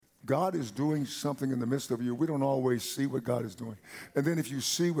God is doing something in the midst of you, we don't always see what God is doing. And then if you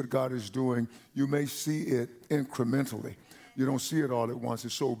see what God is doing, you may see it incrementally. You don't see it all at once.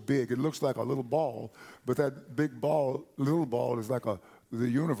 It's so big. It looks like a little ball, but that big ball, little ball is like the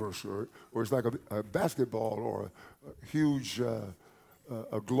universe, or it's like a basketball or a huge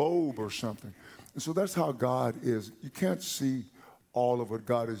a globe or something. And so that's how God is. You can't see all of what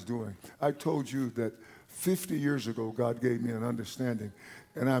God is doing. I told you that 50 years ago, God gave me an understanding,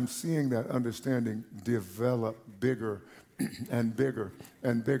 and I'm seeing that understanding develop bigger and bigger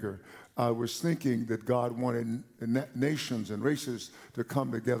and bigger. I was thinking that God wanted nations and races to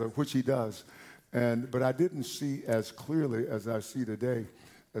come together, which he does, but I didn't see as clearly as I see today,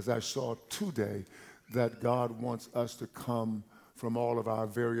 as I saw today, that God wants us to come from all of our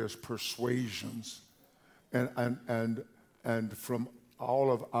various persuasions and from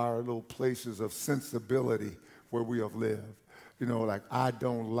all of our little places of sensibility where we have lived. You know, like, I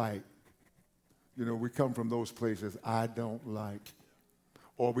don't like. You know, we come from those places, I don't like.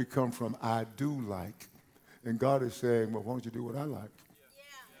 Or we come from, I do like. And God is saying, well, why don't you do what I like?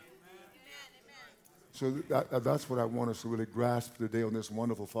 So that's what I want us to really grasp today on this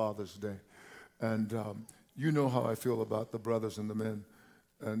wonderful Father's Day. And you know how I feel about the brothers and the men.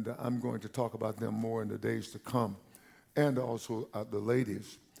 And I'm going to talk about them more in the days to come. And also the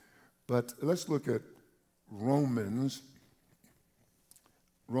ladies. But let's look at Romans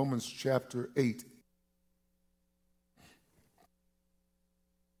chapter 8.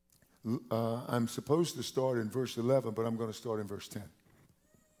 I'm supposed to start in verse 11, but I'm going to start in verse 10.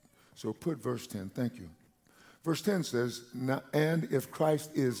 So put verse 10. Thank you. Verse 10 says, and if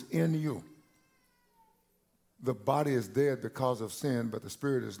Christ is in you, the body is dead because of sin, but the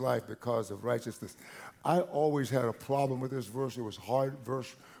spirit is life because of righteousness. I always had a problem with this verse. It was a hard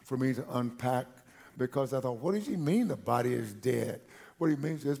verse for me to unpack because I thought, what does he mean the body is dead? What he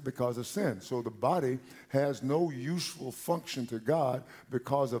means is because of sin. So the body has no useful function to God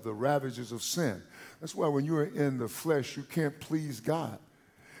because of the ravages of sin. That's why when you're in the flesh, you can't please God.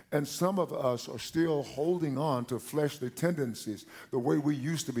 And some of us are still holding on to fleshly tendencies the way we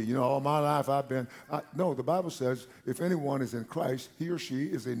used to be. You know, all my life no, the Bible says if anyone is in Christ, he or she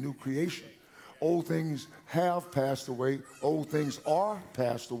is a new creation. Old things have passed away. Old things are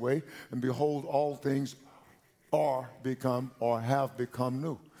passed away. And behold, all things are become or have become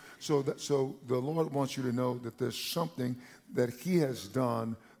new. So the Lord wants you to know that there's something that he has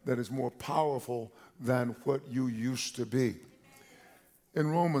done that is more powerful than what you used to be. In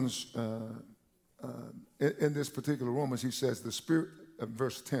Romans, in this particular Romans, he says the Spirit,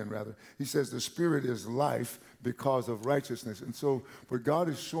 verse 10 rather, he says the Spirit is life because of righteousness. And so what God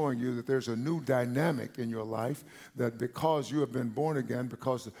is showing you that there's a new dynamic in your life, that because you have been born again,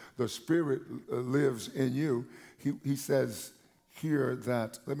 because the Spirit lives in you, he says here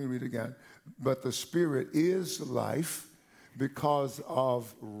that, let me read again, but the Spirit is life because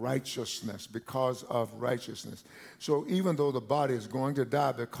of righteousness, because of righteousness. So even though the body is going to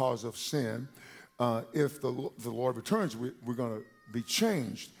die because of sin, if the Lord returns, we're going to be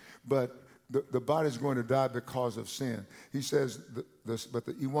changed. But the body is going to die because of sin. He says,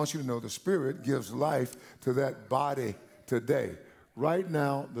 he wants you to know the Spirit gives life to that body today. Right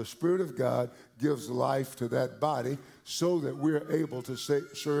now, the Spirit of God gives life to that body so that we're able to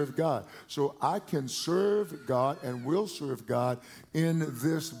serve God. So I can serve God and will serve God in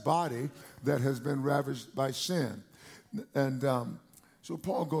this body that has been ravaged by sin. And so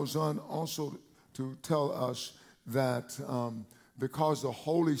Paul goes on also to tell us that because the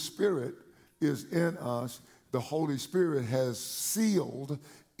Holy Spirit is in us, the Holy Spirit has sealed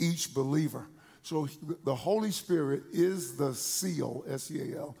each believer. So the Holy Spirit is the seal,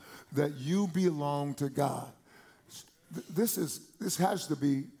 S-E-A-L, that you belong to God. This has to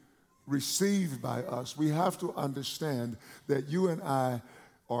be received by us. We have to understand that you and I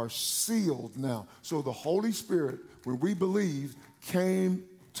are sealed now. So the Holy Spirit, when we believed, came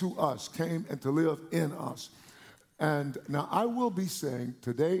to us, came and to live in us. And now I will be saying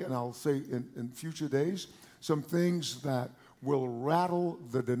today, and I'll say in future days, some things that will rattle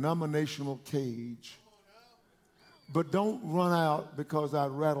the denominational cage. But don't run out because I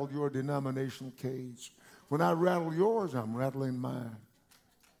rattled your denominational cage. When I rattle yours, I'm rattling mine.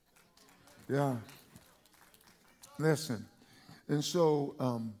 Yeah. Listen. And so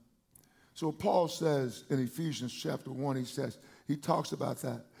Paul says in Ephesians chapter 1, he talks about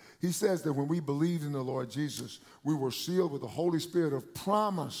that. He says that when we believed in the Lord Jesus, we were sealed with the Holy Spirit of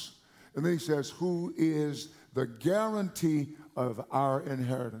promise. And then he says, who is the guarantee of our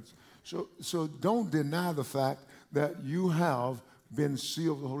inheritance. So don't deny the fact that you have been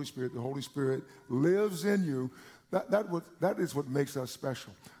sealed with the Holy Spirit. The Holy Spirit lives in you. That is what makes us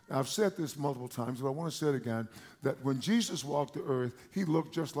special. I've said this multiple times, but I want to say it again, that when Jesus walked the earth, he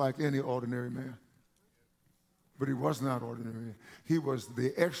looked just like any ordinary man. But he was not ordinary. He was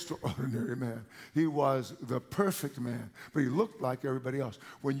the extraordinary man. He was the perfect man. But he looked like everybody else.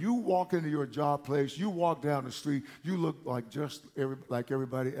 When you walk into your job place, you walk down the street, you look like like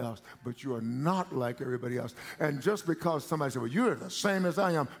everybody else. But you are not like everybody else. And just because somebody said, well, you're the same as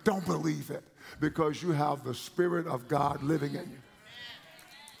I am, don't believe it. Because you have the Spirit of God living in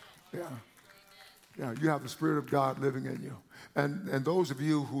you. Yeah. Yeah, you have the Spirit of God living in you. And those of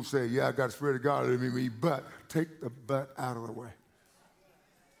you who say, yeah, I got the Spirit of God living in me, but take the but out of the way.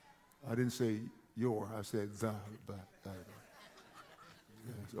 I didn't say your, I said the but out of the way.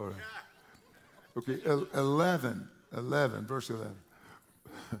 Yes, all right. Okay, 11, verse 11.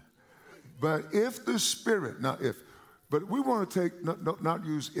 But if the Spirit, but we want to take, not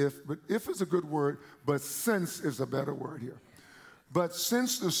use if, but if is a good word, but since is a better word here. But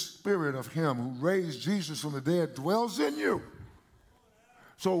since the Spirit of him who raised Jesus from the dead dwells in you,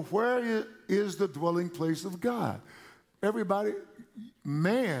 so where is the dwelling place of God? Everybody,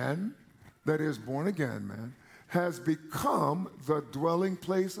 man that is born again, man, has become the dwelling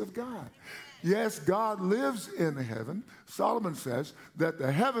place of God. Yes, God lives in heaven. Solomon says that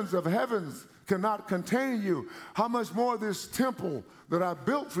the heavens of heavens cannot contain you. How much more this temple that I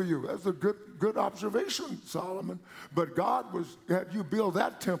built for you? That's a good observation, Solomon. But God had you build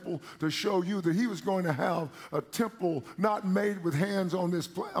that temple to show you that he was going to have a temple not made with hands on this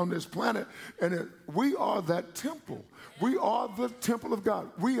planet. And we are that temple. We are the temple of God.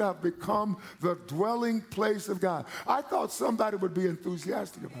 We have become the dwelling place of God. I thought somebody would be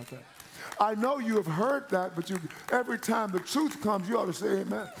enthusiastic about that. I know you have heard that, but every time the truth comes, you ought to say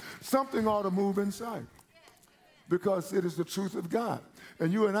amen. Something ought to move inside because it is the truth of God.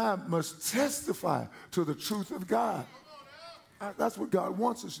 And you and I must testify to the truth of God. That's what God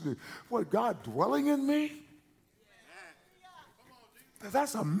wants us to do. What, God dwelling in me?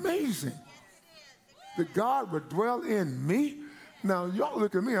 That's amazing. That God would dwell in me? Now, y'all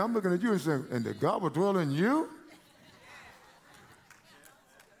look at me. I'm looking at you and saying, and that God would dwell in you?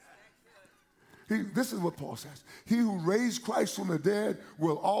 This is what Paul says. He who raised Christ from the dead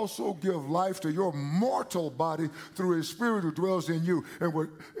will also give life to your mortal body through his Spirit who dwells in you.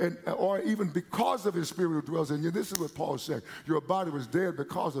 Or even because of his Spirit who dwells in you. This is what Paul said. Your body was dead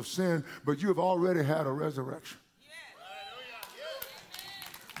because of sin, but you have already had a resurrection.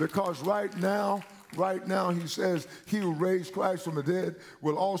 Because right now, he says, he who raised Christ from the dead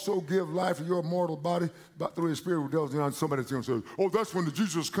will also give life to your mortal body through his Spirit who dwells in you. Somebody's going to say, oh, that's when the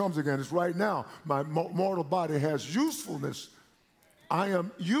Jesus comes again. It's right now. My mortal body has usefulness. I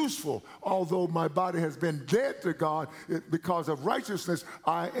am useful. Although my body has been dead to God because of righteousness,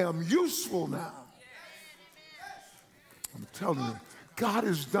 I am useful now. I'm telling you, God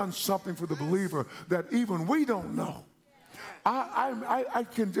has done something for the believer that even we don't know. I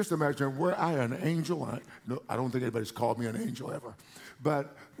can just imagine were I an angel, I don't think anybody's called me an angel ever,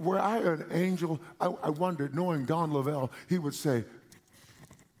 but were I an angel, I wondered, knowing Don Lavelle, he would say,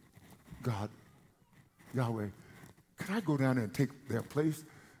 God, Yahweh, can I go down there and take their place?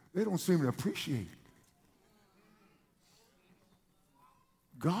 They don't seem to appreciate.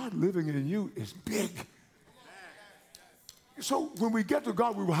 God living in you is big. So when we get to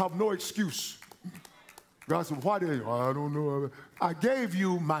God, we will have no excuse. God said, why did you? I don't know. I gave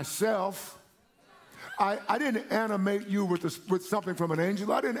you myself. I didn't animate you with something from an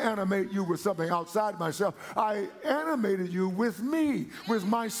angel. I didn't animate you with something outside myself. I animated you with me, with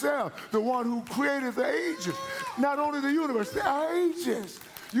myself, the one who created the ages. Not only the universe, the ages.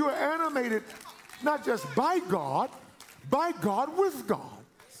 You are animated not just by God with God.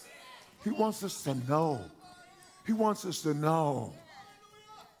 He wants us to know. He wants us to know.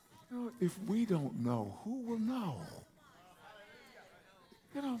 You know, if we don't know, who will know?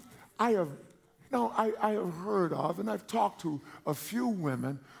 You know, I have heard of, and I've talked to a few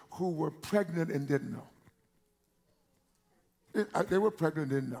women who were pregnant and didn't know. They were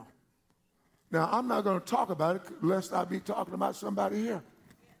pregnant and didn't know. Now, I'm not going to talk about it lest I be talking about somebody here.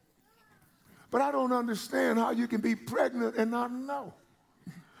 But I don't understand how you can be pregnant and not know.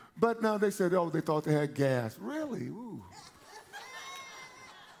 But now they said, oh, they thought they had gas. Really? Ooh.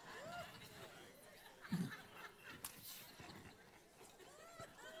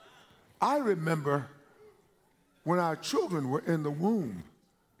 I remember when our children were in the womb,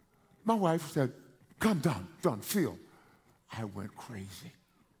 my wife said, come down, feel. I went crazy.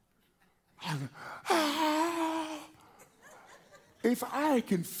 If I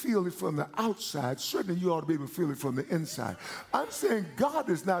can feel it from the outside, certainly you ought to be able to feel it from the inside. I'm saying God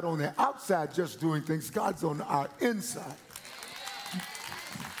is not on the outside just doing things. God's on our inside.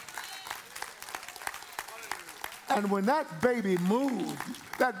 And when that baby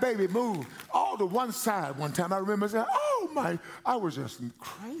moved all to one side one time. I remember saying, oh my, I was just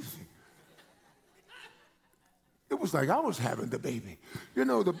crazy. It was like I was having the baby. You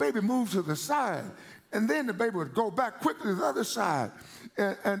know, the baby moved to the side, and then the baby would go back quickly to the other side.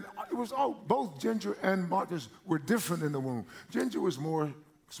 And it was all, both Ginger and Marcus were different in the womb. Ginger was more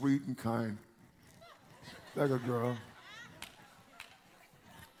sweet and kind, like a girl.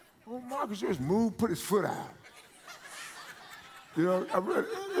 Well, Marcus just moved, put his foot out. You know,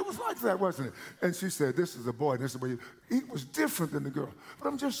 it was like that, wasn't it? And she said, this is a boy, this is a boy. He was different than the girl. But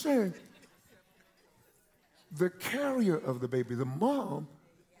I'm just saying, the carrier of the baby, the mom,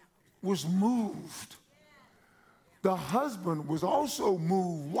 was moved. The husband was also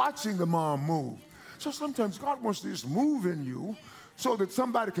moved watching the mom move. So sometimes God wants to just move in you so that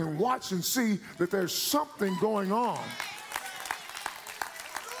somebody can watch and see that there's something going on.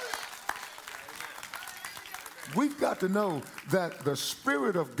 We've got to know that the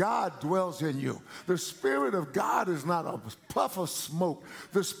Spirit of God dwells in you. The Spirit of God is not a puff of smoke.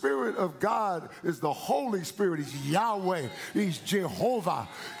 The Spirit of God is the Holy Spirit. He's Yahweh. He's Jehovah.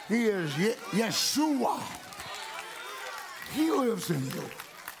 He is Yeshua. He lives in you.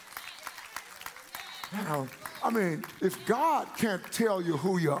 Now, I mean, if God can't tell you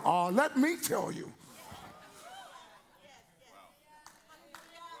who you are, let me tell you.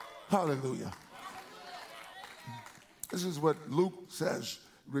 Hallelujah. This is what Luke says,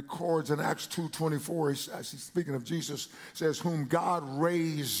 records in Acts 2:24. He's speaking of Jesus, says, whom God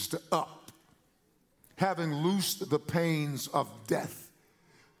raised up, having loosed the pains of death.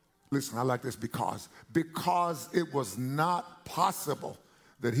 Listen, I like this because it was not possible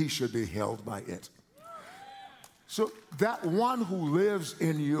that he should be held by it. So that one who lives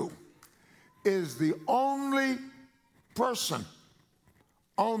in you is the only person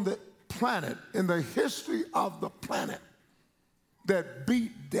on the planet, in the history of the planet, that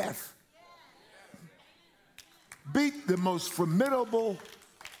beat death. Beat the most formidable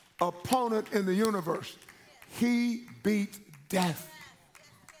opponent in the universe. He beat death.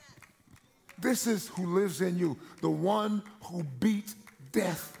 This is who lives in you, the one who beat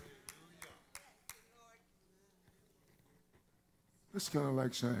death. It's kind of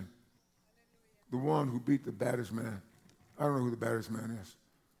like saying, the one who beat the baddest man. I don't know who the baddest man is,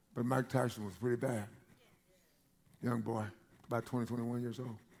 but Mike Tyson was pretty bad. Young boy, about 20, 21 years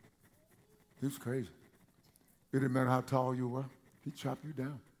old. He was crazy. It didn't matter how tall you were, he'd chop you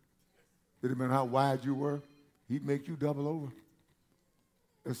down. It didn't matter how wide you were, he'd make you double over.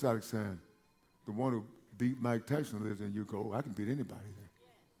 It's like saying, the one who beat Mike Tyson lives in you. Go, I can beat anybody there.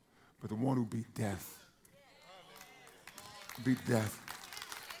 But the one who beat death,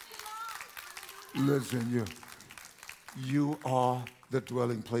 lives in you. You are the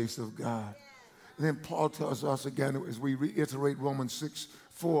dwelling place of God. And then Paul tells us again, as we reiterate Romans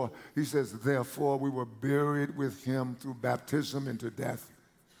 6:4, he says, therefore we were buried with him through baptism into death.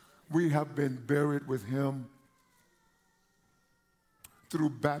 We have been buried with him through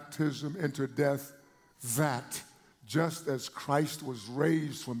baptism into death, that just as Christ was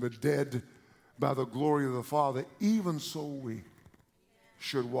raised from the dead by the glory of the Father, even so we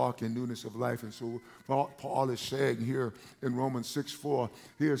should walk in newness of life. And so Paul is saying here in Romans 6:4,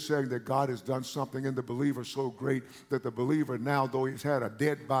 he is saying that God has done something in the believer so great that the believer now, though he's had a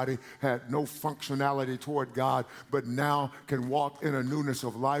dead body, had no functionality toward God, but now can walk in a newness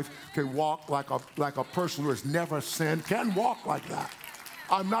of life, can walk like a person who has never sinned, can walk like that.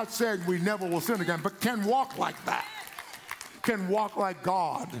 I'm not saying we never will sin again, but can walk like that. Can walk like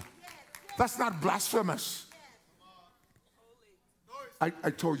God. That's not blasphemous.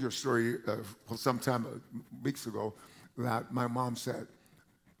 I told you a story some time, weeks ago, that my mom said,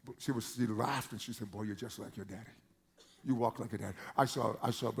 she laughed and she said, boy, you're just like your daddy. You walk like your dad. I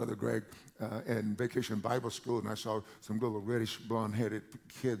saw Brother Greg in Vacation Bible School, and I saw some little reddish blonde-headed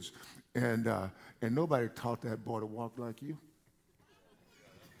kids, and nobody taught that boy to walk like you.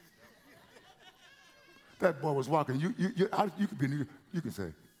 That boy was walking. You could be, you can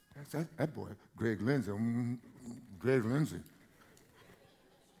say, that boy, Greg Lindsay, Greg Lindsay.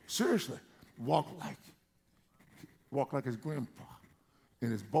 Seriously, walk like his grandpa,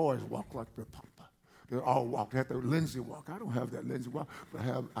 and his boys walk like their papa. They all walk. They have their Lindsay walk. I don't have that Lindsay walk, but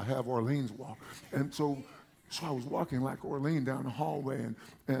I have Orlean's walk. And so I was walking like Orlean down the hallway,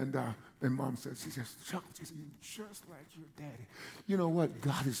 and Mom said, she said, Chuck, you're just like your daddy. You know what?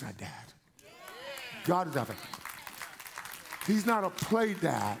 God is our dad. God is our dad. He's not a play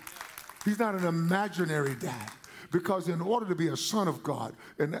dad. He's not an imaginary dad. Because in order to be a son of God,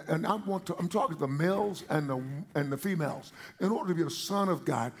 and I'm talking to the males and the females, in order to be a son of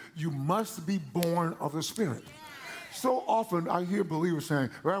God, you must be born of the Spirit. So often I hear believers saying,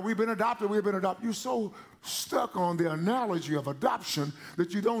 well, we've been adopted, we've been adopted. You're so stuck on the analogy of adoption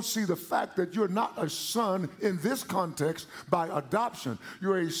that you don't see the fact that you're not a son in this context by adoption.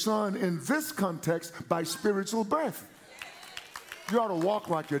 You're a son in this context by spiritual birth. You ought to walk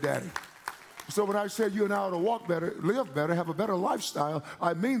like your daddy. So when I say you and I ought to walk better, live better, have a better lifestyle,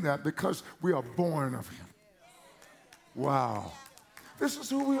 I mean that because we are born of him. Wow. This is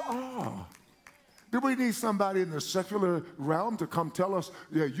who we are. Do we need somebody in the secular realm to come tell us,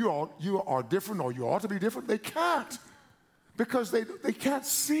 yeah, you are different or you ought to be different? They can't because they can't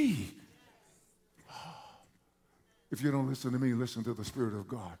see. If you don't listen to me, listen to the Spirit of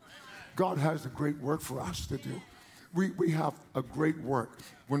God. God has a great work for us to do. We have a great work.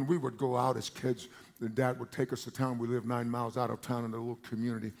 When we would go out as kids, then Dad would take us to town. We lived 9 miles out of town in a little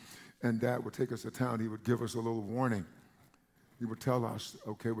community, and Dad would take us to town. He would give us a little warning. He would tell us,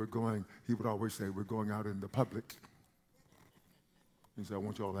 okay, we're going, he would always say, we're going out in the public. He said, I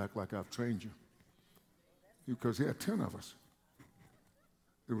want you all to act like I've trained you. Because he had 10 of us.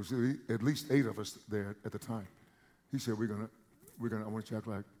 There was at least 8 of us there at the time. He said, I want you to act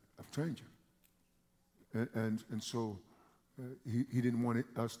like I've trained you. And so he didn't want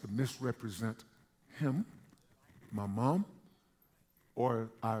us to misrepresent him, my mom,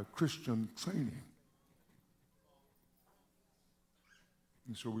 or our Christian training.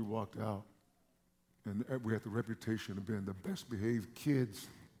 And so we walked out, and we had the reputation of being the best behaved kids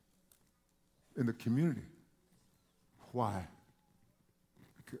in the community. Why?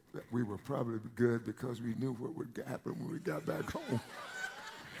 Because we were probably good because we knew what would happen when we got back home.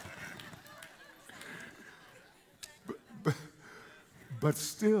 But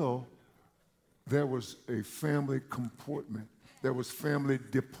still, there was a family comportment. There was family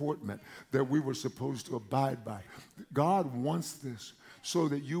deportment that we were supposed to abide by. God wants this so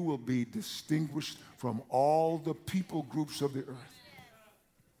that you will be distinguished from all the people groups of the earth.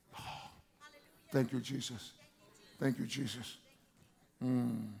 Oh, thank you, Jesus. Thank you, Jesus.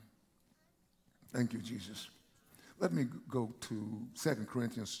 Thank you, Jesus. Let me go to 2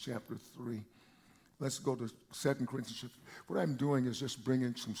 Corinthians chapter 3. Let's go to 2 Corinthians. What I'm doing is just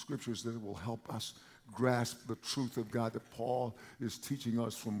bringing some scriptures that will help us grasp the truth of God that Paul is teaching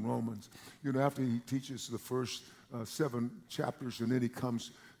us from Romans. You know, after he teaches the first 7 chapters, and then he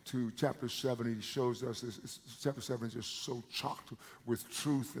comes to chapter 7, he shows us chapter 7 is just so chocked with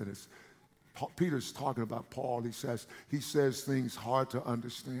truth, and it's Peter's talking about Paul. He says things hard to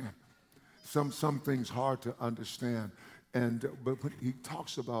understand. Some things hard to understand, but he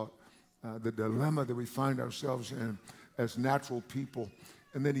talks about the dilemma that we find ourselves in as natural people,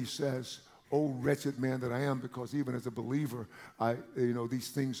 and then he says, "Oh, wretched man that I am," because even as a believer,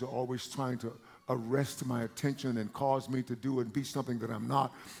 these things are always trying to arrest my attention and cause me to do and be something that I'm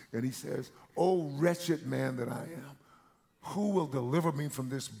not. And he says, "Oh, wretched man that I am, who will deliver me from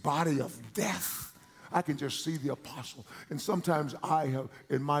this body of death?" I can just see the apostle. And sometimes I have,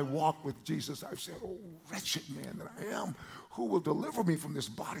 in my walk with Jesus, I've said, "Oh, wretched man that I am, who will deliver me from this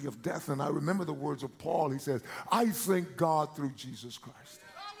body of death?" And I remember the words of Paul. He says, "I thank God through Jesus Christ."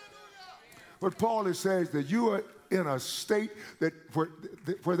 But Paul is saying that you are in a state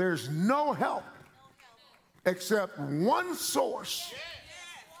where there's no help except one source,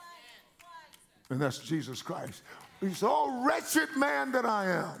 and that's Jesus Christ. He said, "Oh, wretched man that I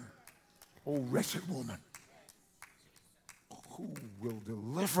am, oh, wretched woman, who will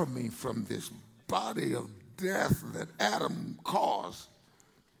deliver me from this body of death that Adam caused?"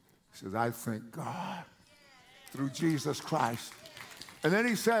 He says, "I thank God through Jesus Christ." And then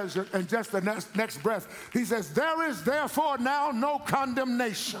he says, in just the next breath, he says, "There is therefore now no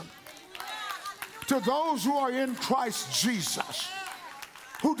condemnation to those who are in Christ Jesus,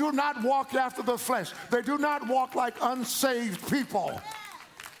 who do not walk after the flesh." They do not walk like unsaved people,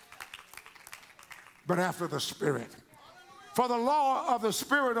 but after the Spirit. For the law of the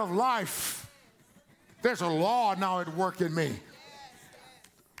Spirit of life, there's a law now at work in me.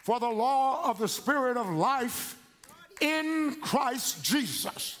 For the law of the Spirit of life in Christ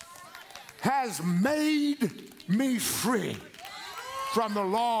Jesus has made me free from the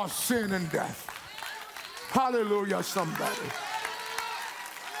law of sin and death. Hallelujah, somebody.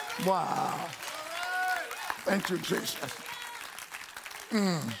 Wow. Thank you, Jesus.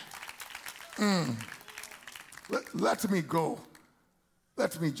 Let me go.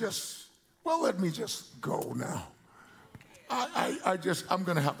 Let me just go now. I'm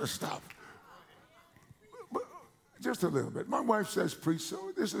going to have to stop. Just a little bit. My wife says, "Preach,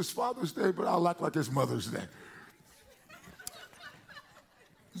 so this is Father's Day, but I'll act like it's Mother's Day."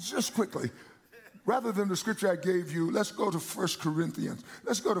 Just quickly, rather than the scripture I gave you, let's go to 1 Corinthians.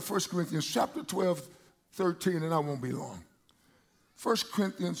 Let's go to 1 Corinthians chapter 12, 13, and I won't be long. 1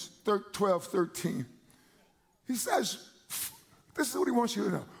 Corinthians 12, 13. He says, this is what he wants you to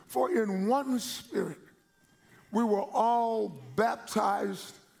know. For in one Spirit, we were all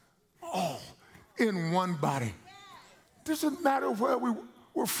baptized, all in one body. Doesn't matter where we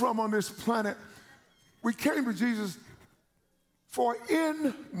were from on this planet. We came to Jesus for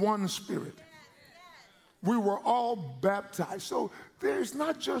in one Spirit. We were all baptized. So there's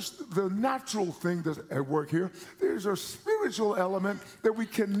not just the natural thing that's at work here. There's a spiritual element that we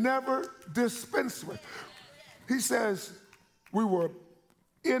can never dispense with. He says we were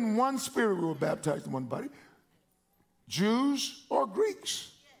in one Spirit, we were baptized in one body. Jews or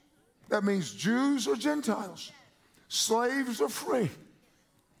Greeks. That means Jews or Gentiles. Slaves or free.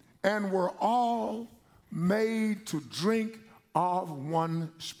 And we're all made to drink of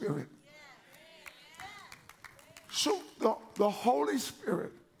one Spirit. So the Holy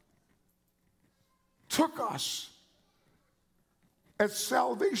Spirit took us. At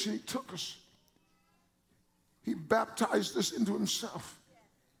salvation, he took us. He baptized us into himself.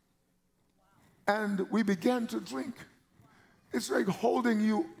 And we began to drink. It's like holding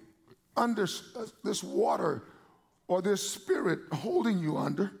you under this water or this Spirit holding you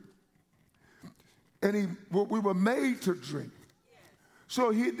under. And we were made to drink.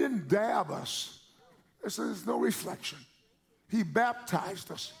 So he didn't dab us. There's no reflection. He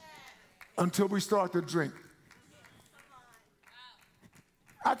baptized us until we start to drink.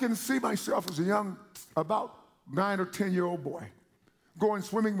 I can see myself as a young, about 9 or 10-year-old boy, going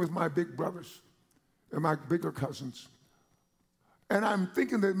swimming with my big brothers and my bigger cousins. And I'm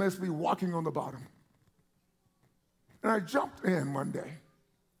thinking they must be walking on the bottom. And I jumped in one day.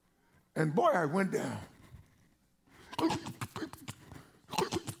 And boy, I went down.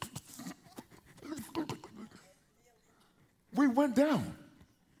 We went down.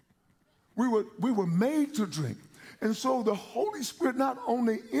 We were made to drink. And so the Holy Spirit, not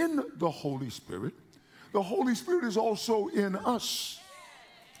only in the Holy Spirit is also in us.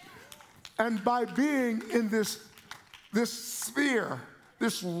 And by being in this sphere,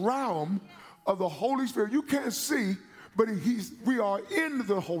 this realm of the Holy Spirit, you can't see, but we are in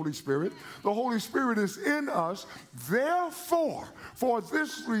the Holy Spirit. The Holy Spirit is in us. Therefore, for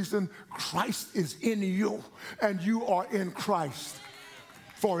this reason, Christ is in you, and you are in Christ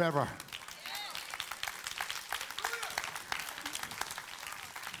forever.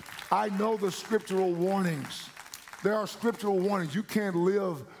 I know the scriptural warnings. There are scriptural warnings. You can't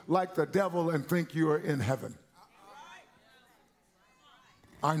live like the devil and think you are in heaven.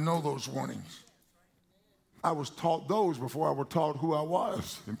 I know those warnings. I was taught those before I was taught who I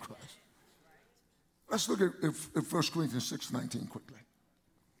was in Christ. Let's look at 1 Corinthians 6:19 quickly.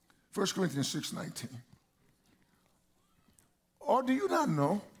 1 Corinthians 6:19. Or do you not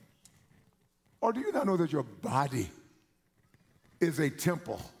know that your body is a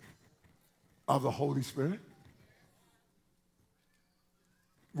temple of the Holy Spirit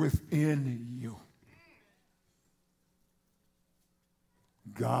within you?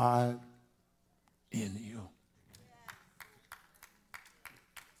 God in you.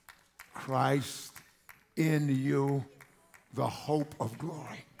 Christ in you, the hope of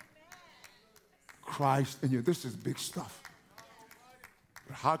glory. Christ in you. This is big stuff.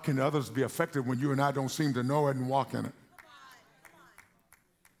 How can others be affected when you and I don't seem to know it and walk in it?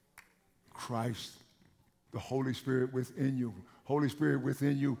 Christ, the Holy Spirit within you. Holy Spirit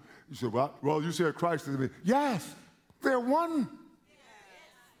within you. You say, well, you said Christ is in me. Yes, they're one.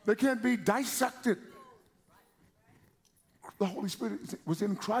 They can't be dissected. The Holy Spirit was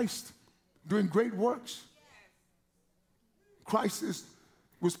in Christ doing great works. Christ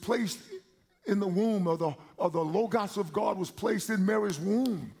was placed in the womb of the Logos of God was placed in Mary's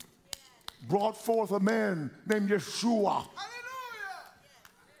womb. Brought forth a man named Yeshua.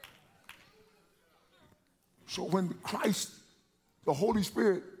 So when Christ, the Holy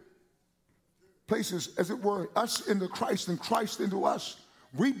Spirit, places, as it were, us into Christ and Christ into us,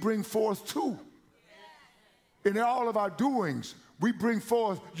 we bring forth too. In all of our doings, we bring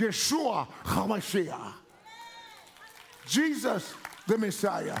forth Yeshua HaMashiach. Jesus, the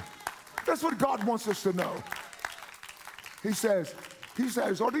Messiah. That's what God wants us to know. He says,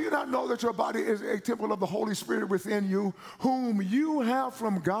 or do you not know that your body is a temple of the Holy Spirit within you, whom you have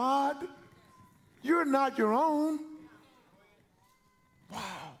from God? You're not your own. Wow.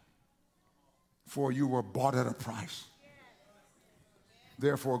 For you were bought at a price.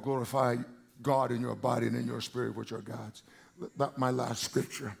 Therefore, glorify God in your body and in your spirit, which are God's. My last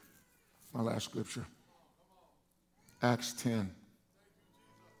scripture. Acts 10,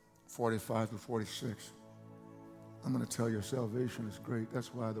 45 to 46. I'm going to tell you, salvation is great.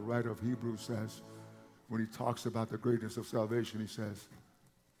 That's why the writer of Hebrews says, when he talks about the greatness of salvation, he says,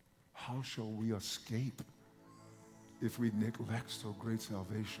 how shall we escape if we neglect so great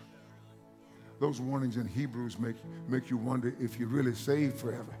salvation? Those warnings in Hebrews make you wonder if you're really saved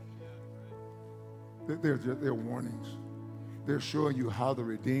forever. They're warnings. They're showing you how the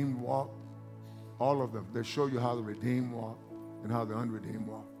redeemed walk. All of them. They show you how the redeemed walk and how the unredeemed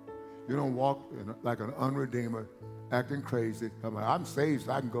walk. You don't walk like an unredeemer acting crazy. I'm saved,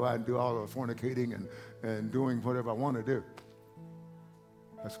 so I can go out and do all the fornicating and doing whatever I want to do.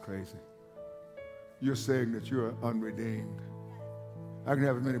 That's crazy. You're saying that you're unredeemed. I can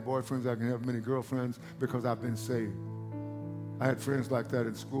have as many boyfriends, I can have many girlfriends because I've been saved. I had friends like that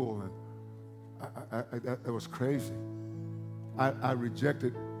in school, and that was crazy. I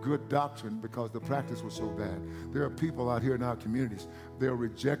rejected good doctrine because the practice was so bad. There are people out here in our communities, they're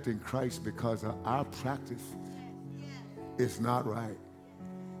rejecting Christ because our practice is not right.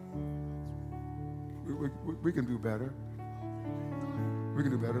 We can do better. We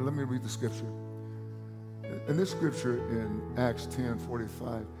can do better. Let me read the scripture. In this scripture in Acts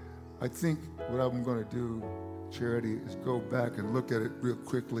 10:45, I think what I'm going to do, Charity, is go back and look at it real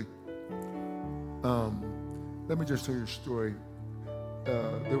quickly. Let me just tell you a story.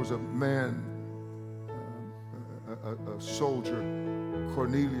 There was a man, a soldier,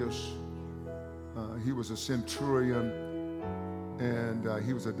 Cornelius. He was a centurion, and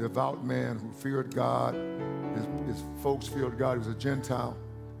he was a devout man who feared God. His folks feared God. He was a Gentile,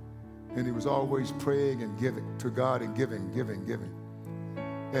 and he was always praying and giving to God and giving.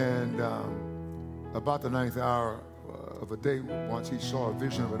 And about the 9th hour of a day, once he saw a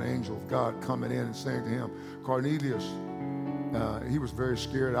vision of an angel of God coming in and saying to him, Cornelius. He was very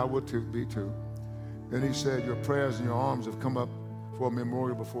scared. I would be too. And he said, your prayers and your alms have come up for a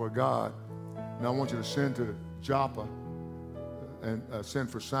memorial before God. And I want you to send to Joppa and send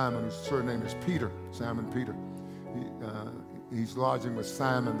for Simon, whose surname is Peter, Simon Peter. He's lodging with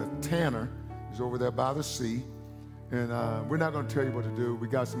Simon the tanner. He's over there by the sea. And we're not going to tell you what to do. We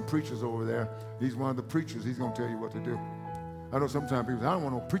got some preachers over there. He's one of the preachers. He's going to tell you what to do. I know sometimes people say, I don't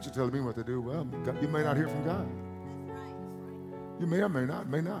want no preacher telling me what to do. Well, you may not hear from God. You may or may not,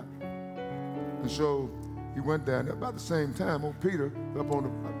 And so he went there, and about the same time, old Peter, up on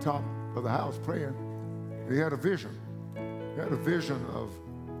the top of the house praying, and he had a vision. He had a vision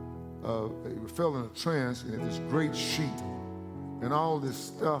he fell in a trance, and this great sheet, and all this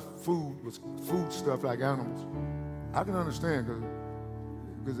stuff, food stuff like animals. I can understand,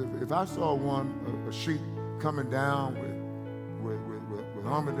 because if I saw a sheet coming down with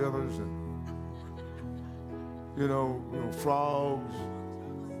armadillos and frogs,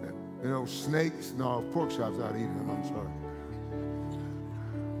 snakes. No, pork chops, I'd eat them, I'm sorry.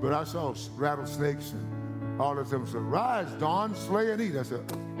 But I saw rattlesnakes and all of them said, rise, dawn, slay and eat. I said,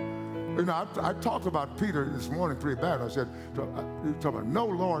 I talked about Peter this morning pretty bad. I said, you talking about, no,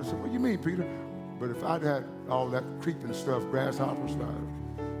 Lord. I said, what do you mean, Peter? But if I'd had all that creeping stuff, grasshoppers,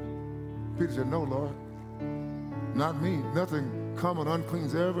 Peter said, no, Lord, not me. Nothing common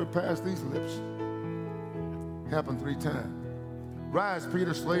unclean's ever passed these lips. Happened 3 times. Rise,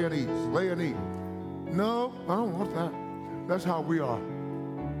 Peter, slay and eat. No, I don't want that. That's how we are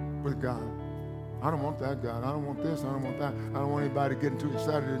with God. I don't want that, God. I don't want this. I don't want that. I don't want anybody getting too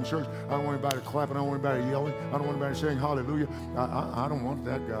excited in church. I don't want anybody clapping. I don't want anybody yelling. I don't want anybody saying hallelujah. I don't want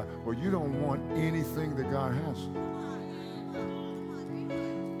that, God. Well, you don't want anything that God has.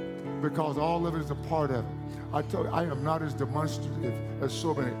 Because all of it is a part of it. I tell you, I am not as demonstrative as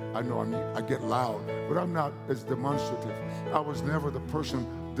so many. I get loud, but I'm not as demonstrative. I was never the person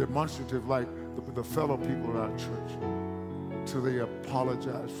demonstrative like the fellow people at our church till they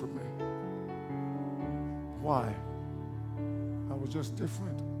apologized for me. Why? I was just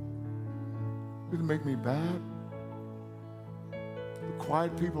different. It didn't make me bad. The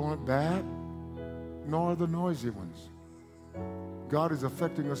quiet people aren't bad, nor the noisy ones. God is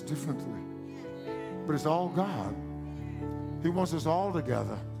affecting us differently. But it's all God. He wants us all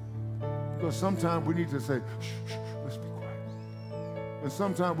together. Because sometimes we need to say, shh, shh, let's be quiet. And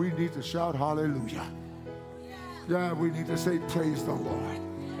sometimes we need to shout hallelujah. Yeah, we need to say praise the Lord.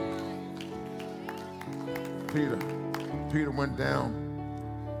 Peter went down.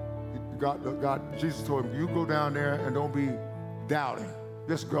 Jesus told him, you go down there and don't be doubting.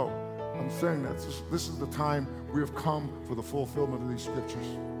 Just go. I'm saying that this is the time we have come for the fulfillment of these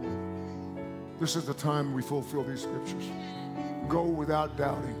scriptures. This is the time we fulfill these scriptures. Go without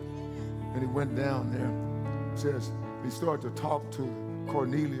doubting. And he went down there. It says, he started to talk to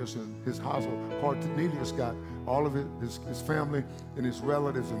Cornelius and his household. Cornelius got all of his family and his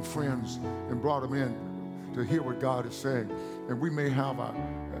relatives and friends and brought them in to hear what God is saying. And we may have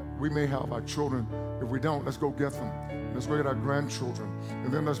we may have our children. If we don't, let's go get them. Let's go get our grandchildren.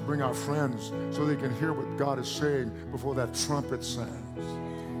 And then let's bring our friends so they can hear what God is saying before that trumpet sounds.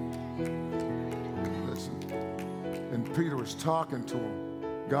 Listen. And Peter was talking to him.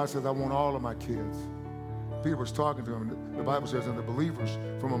 God says, I want all of my kids. Peter was talking to him. The Bible says, and the believers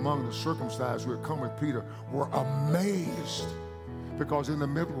from among the circumcised who had come with Peter were amazed, because in the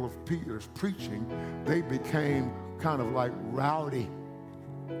middle of Peter's preaching, they became kind of like rowdy.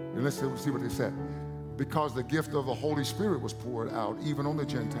 And let's see what they said. Because the gift of the Holy Spirit was poured out even on the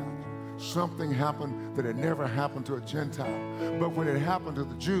Gentiles. Something happened that had never happened to a Gentile. But when it happened to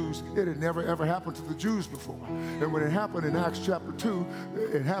the Jews, it had never ever happened to the Jews before. And when it happened in Acts chapter 2,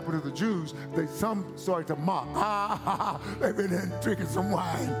 it happened to the Jews. Some started to mock. They've been in drinking some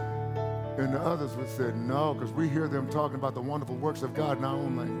wine. And the others would say, no, because we hear them talking about the wonderful works of God in our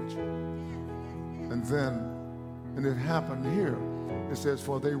own language. And it happened here. It says,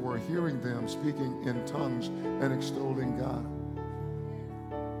 for they were hearing them speaking in tongues and extolling God.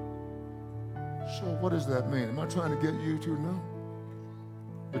 So what does that mean? Am I trying to get you to know?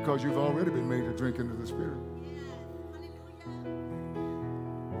 Because you've already been made to drink into the Spirit.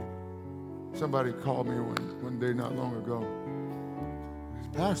 Somebody called me one day not long ago. He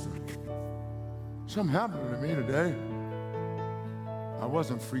said, Pastor, something happened to me today. I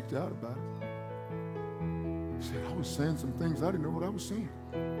wasn't freaked out about it. He said, I was saying some things, I didn't know what I was saying.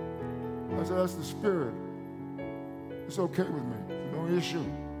 I said, that's the Spirit. It's okay with me. No issue.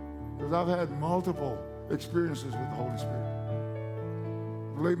 Because I've had multiple experiences with the Holy Spirit.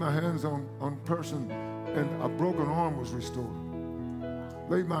 I laid my hands on a person and a broken arm was restored.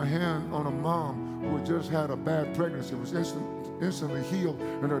 Laid my hand on a mom who had just had a bad pregnancy, was instantly healed,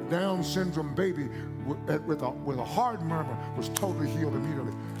 and her Down syndrome baby with a hard murmur was totally healed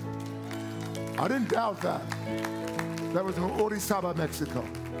immediately. I didn't doubt that. That was in Orizaba, Mexico.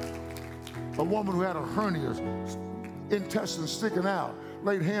 A woman who had a hernia, intestines sticking out,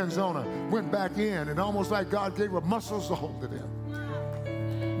 laid hands on her, went back in, and almost like God gave her muscles to hold it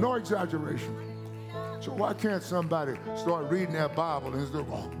in. No exaggeration. So why can't somebody start reading their Bible and start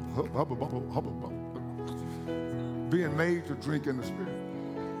being made to drink in the Spirit?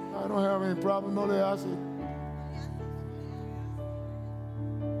 I don't have any problem. No, I said,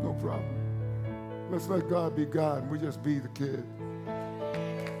 no problem. Let's let God be God and we just be the kid.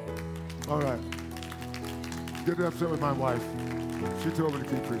 All right. Get upset with my wife. She told me to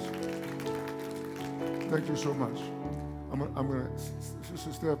keep preaching. Thank you so much. I'm going to,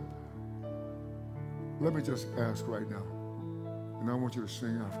 Sister Steph, let me just ask right now, and I want you to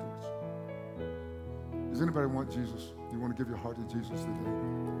sing afterwards. Does anybody want Jesus? You want to give your heart to Jesus today?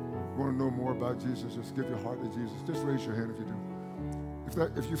 You want to know more about Jesus? Just give your heart to Jesus. Just raise your hand if you do.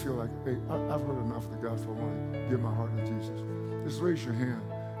 If you feel like, hey, I've heard enough of the gospel, I want to give my heart to Jesus. Just raise your hand.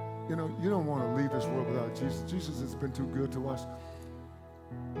 You know, you don't want to leave this world without Jesus. Jesus has been too good to us.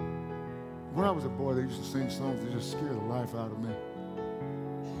 When I was a boy, they used to sing songs that just scared the life out of me.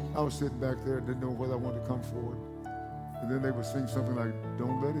 I was sitting back there and didn't know whether I wanted to come forward. And then they would sing something like,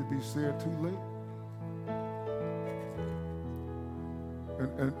 don't let it be said too late.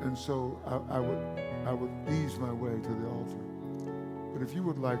 And so I would ease my way to the altar. But if you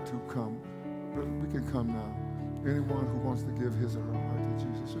would like to come, we can come now. Anyone who wants to give his or her heart to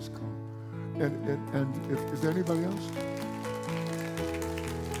Jesus, just come. And if, is there anybody else?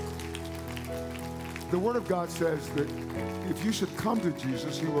 The Word of God says that if you should come to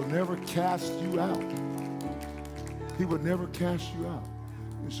Jesus, He will never cast you out. He will never cast you out.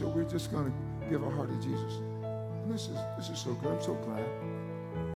 And so we're just going to give our heart to Jesus. And this is so good. I'm so glad.